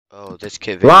Oh, this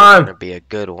kit video is gonna be a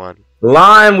good one.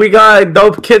 Lime, we got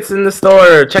dope kits in the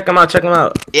store. Check them out, check them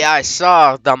out. Yeah, I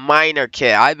saw the miner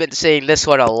kit. I've been saying this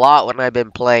one a lot when I've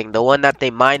been playing. The one that they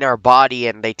mine our body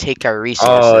and they take our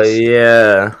resources. Oh,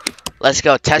 yeah. Let's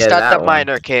go test out the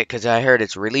miner kit because I heard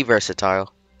it's really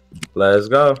versatile. Let's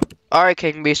go. Alright,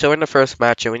 King B, so in the first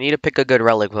match, and we need to pick a good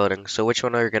relic voting. So which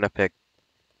one are you gonna pick?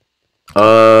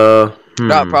 Not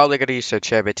probably gonna use the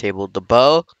enchantment table. The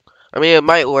bow? I mean, it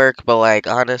might work, but like,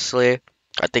 honestly,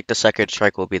 I think the second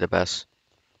strike will be the best.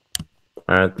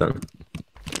 Alright then.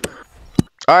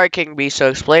 Alright, King B, so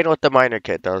explain what the miner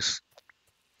kit does.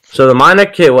 So the miner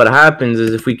kit, what happens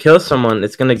is if we kill someone,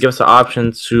 it's gonna give us the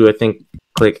option to, I think,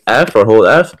 click F or hold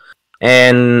F.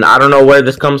 And I don't know where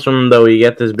this comes from, though. We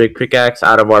get this big pickaxe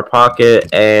out of our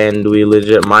pocket, and we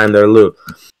legit mine their loot.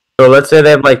 So let's say they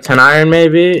have like 10 iron,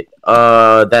 maybe.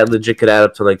 That legit could add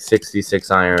up to like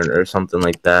 66 iron or something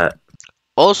like that.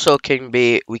 Also, King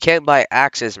B, we can't buy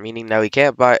axes, meaning that we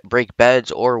can't break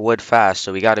beds or wood fast,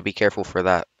 so we gotta be careful for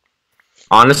that.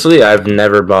 Honestly, I've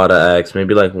never bought an axe,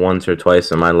 maybe like once or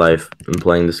twice in my life in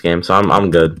playing this game, so I'm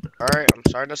good. Alright, I'm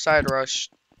starting to side rush.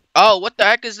 Oh, what the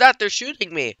heck is that? They're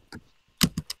shooting me.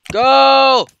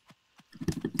 Go!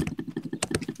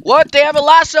 What? They have a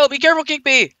lasso! Be careful, King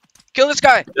B! Kill this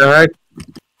guy! Alright.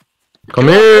 Come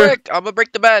Kill here! quick. I'm gonna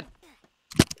break the bed.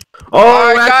 Oh,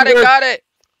 alright, got it!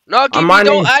 No, King B,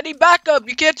 don't add any backup!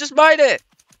 You can't just mine it!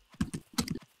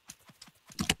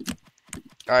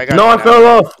 Alright, got it. No, I fell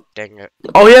off! Dang it.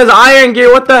 Oh, he has iron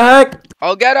gear, what the heck?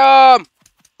 Oh, get him!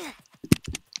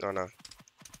 Oh, no.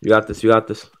 You got this, you got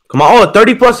this. Come on, oh,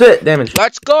 30 plus hit damage.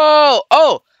 Let's go!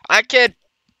 Oh, I can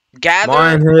gather.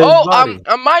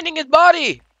 I'm mining his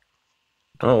body.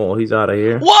 Oh, well, he's out of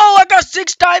here. Whoa, I got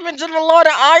 6 diamonds and a lot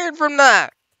of iron from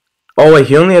that. Oh, wait,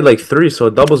 he only had like 3, so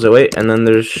it doubles it. Wait, and then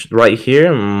there's right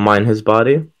here, mine his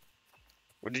body.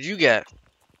 What did you get?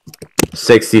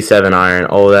 67 iron.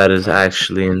 Oh, that is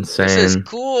actually insane. This is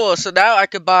cool. So now I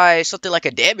could buy something like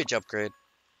a damage upgrade.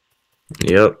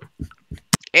 Yep.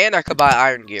 And I could buy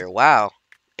iron gear. Wow.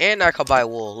 And I could buy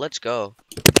wool. Let's go.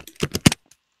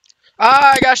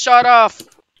 Ah, I got shot off.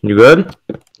 You good?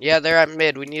 Yeah, they're at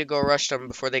mid. We need to go rush them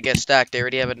before they get stacked. They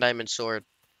already have a diamond sword.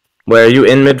 Wait, are you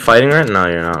in mid fighting right now?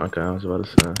 You're not. Okay, I was about to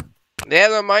say. They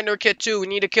have a miner kit too. We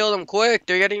need to kill them quick.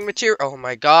 They're getting material. Oh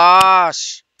my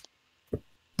gosh.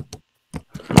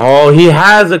 Oh, he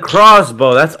has a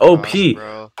crossbow. That's OP.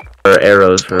 Bro. Or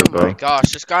arrows for Oh my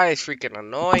gosh, this guy is freaking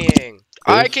annoying.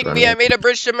 Alright, King B, I made a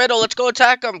bridge to middle. Let's go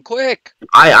attack him, quick.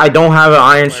 I don't have an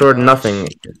iron sword, nothing.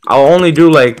 I'll only do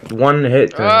like 1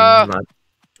 hit. Oh my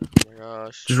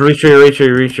gosh. Just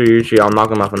retreat. I'll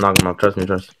knock him off, Trust me.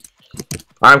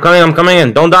 Alright, I'm coming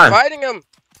in. Don't die. Fighting him.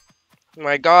 Oh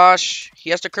my gosh.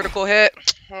 He has the critical hit.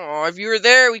 Oh, if you were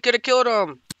there, we could have killed him.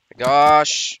 Oh my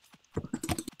gosh.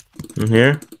 I'm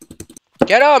here.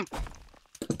 Get him.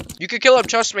 You could kill him,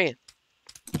 trust me.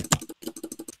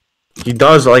 He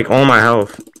does like all my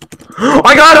health.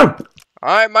 I got him!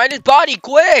 Alright, mine his body,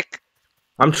 quick!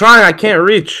 I'm trying, I can't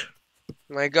reach.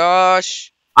 Oh my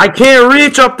gosh. I can't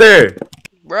reach up there!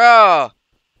 Bro.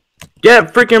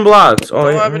 Get freaking blocks. Oh,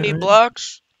 don't have any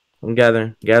blocks? I'm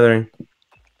gathering.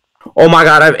 Oh my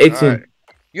god, I have 18. Right.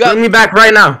 Bring me back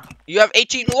right now. You have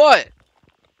 18 what?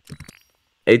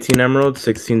 18 emeralds,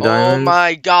 16 diamonds. Oh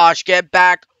my gosh, get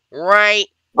back right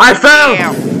I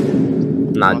found!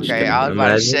 Not okay, I was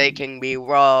about to say, King B,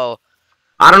 bro.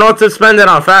 I don't know what to spend it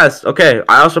on fast. Okay,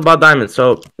 I also bought diamonds,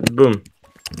 so boom.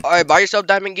 Alright, buy yourself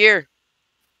diamond gear.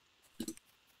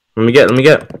 Let me get.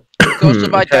 Go to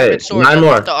buy diamond sword. 9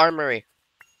 more. The armory.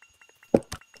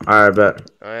 Alright,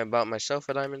 bet. I bought myself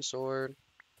a diamond sword.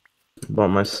 Bought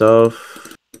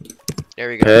myself. There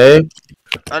we go. Okay.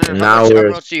 How much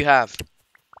emeralds do you have?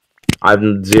 I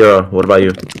have 0. What about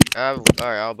you? Alright,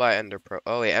 I'll buy Ender Pro.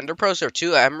 Oh wait, Ender Pros are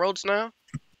 2 emeralds now?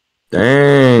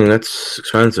 Dang, that's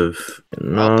expensive.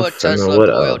 I'll put Tesla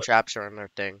oil traps around their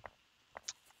thing.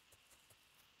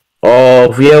 Oh,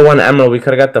 if we had 1 emerald, we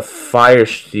could have got the fire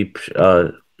sheep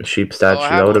statue.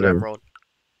 That would have been. Emerald.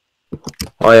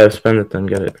 Oh yeah, spend it then,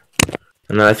 get it.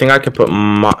 And then I think I could put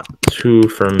 2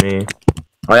 for me.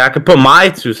 Oh yeah, I could put my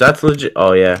 2, so that's legit.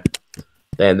 Oh yeah.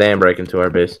 They ain't breaking to our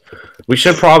base. We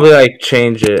should probably like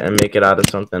change it and make it out of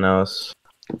something else.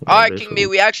 Alright, King B,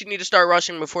 we actually need to start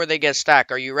rushing before they get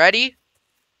stacked. Are you ready?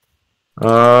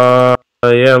 Yeah,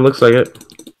 looks like it.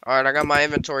 Alright, I got my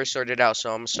inventory sorted out,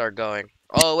 so I'm gonna start going.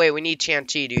 Oh wait, we need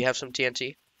TNT. Do you have some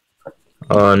TNT?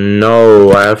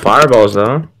 No, I have fireballs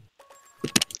though.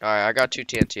 Alright, I got 2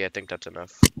 TNT. I think that's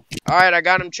enough. Alright, I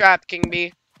got him trapped, King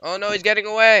B. Oh no, he's getting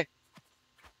away.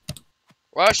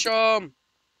 Rush him.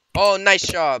 Oh, nice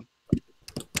job.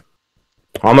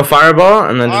 I'm a fireball,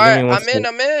 and then just give me Alright, one I'm in, second.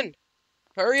 I'm in.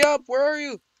 Hurry up, where are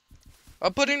you?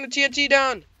 I'm putting the TNT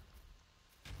down.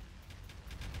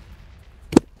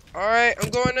 Alright, I'm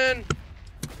going in.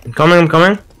 I'm coming, I'm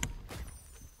coming.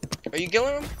 Are you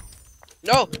killing them?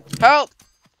 No, help!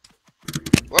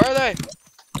 Where are they?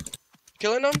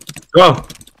 Killing them? Go.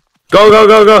 Go, go,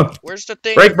 go, go. Where's the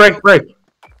thing? Break, break, break.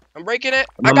 I'm breaking it.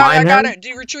 I'm I got it, I mine got him.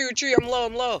 it. Retreat, retreat. I'm low,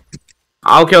 I'm low.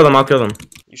 I'll kill them, I'll kill them.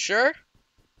 You sure?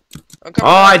 I'm Oh,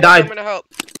 coming I I'm died. gonna help.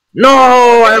 No, I'm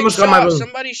I getting almost got my shot. balloon.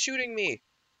 Somebody's shooting me.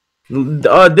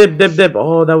 Dip, dip, dip.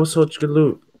 Oh, that was such good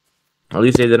loot. At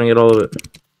least they didn't get all of it.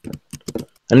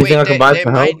 Anything I can buy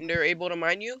for help? They're able to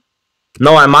mine you?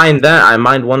 No, I mined that. I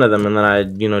mined one of them, and then I,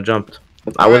 jumped.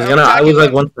 I was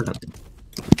like 1 second.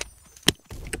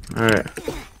 Alright.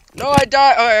 No, I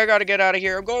died. Alright, I gotta get out of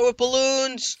here. I'm going with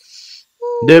balloons.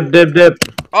 Woo. Dip, dip, dip.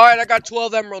 Alright, I got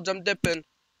 12 emeralds. I'm dipping.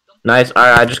 Nice.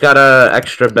 Alright, I just got a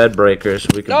extra bed breaker so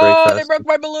we can break fast. No, they broke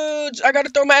my balloons. I gotta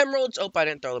throw my emeralds. Oh, I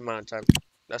didn't throw them on time.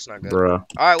 That's not good. Bruh.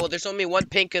 Alright, well, there's only one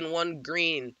pink and one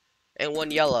green and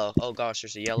one yellow. Oh, gosh,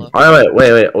 there's a yellow. Alright,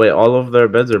 wait. All of their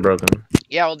beds are broken.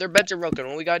 Yeah, well, their beds are broken.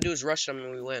 All we gotta do is rush them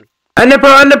and we win. Ender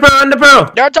pearl, ender pearl, ender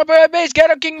pearl! They're on top of my base. Get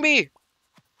him, King Bee.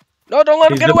 No, don't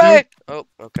let him get away. Oh,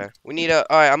 okay. We need a...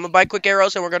 Alright, I'm gonna buy quick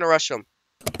arrows and we're gonna rush them.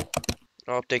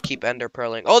 I hope they keep ender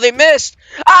pearling. Oh, they missed!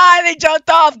 Ah, they jumped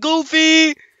off,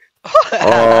 Goofy!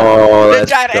 Oh, they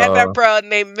tried to ender pearl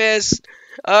and they missed.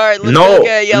 Alright, let's go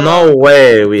get yellow. No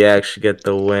way we actually get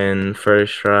the win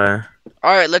first try.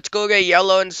 Alright, let's go get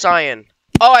yellow and cyan.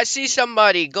 Oh, I see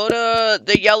somebody. Go to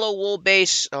the yellow wool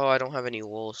base. Oh, I don't have any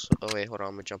wools. Oh, wait, hold on.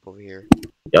 I'm gonna jump over here.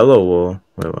 Yellow wool?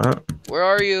 Wait, what? Where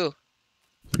are you?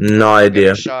 No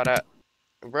idea. Shot at.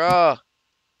 Bruh.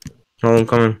 Oh, I'm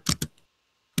coming.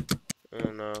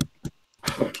 Oh, no.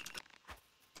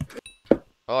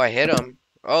 Oh, I hit him.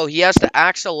 Oh, he has the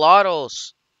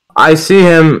axolotls. I see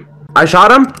him. I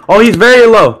shot him. Oh, he's very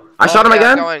low. I shot him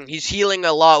again. He's healing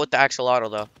a lot with the axolotl,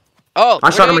 though. Oh,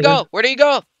 I shot him again. Where did he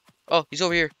go? Oh, he's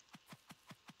over here.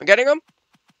 I'm getting him.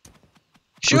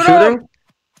 Shoot shooting. him.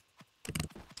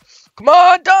 Come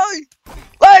on, die.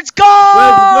 Let's go.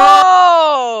 Let's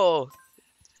go.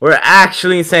 We're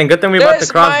actually insane. Good thing we bought the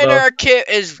crossbow. This miner kit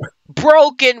is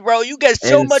broken, bro. You get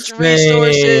so much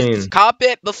resources. Cop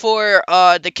it before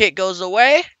the kit goes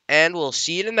away. And we'll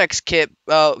see you in the next kit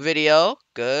video.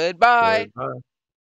 Goodbye.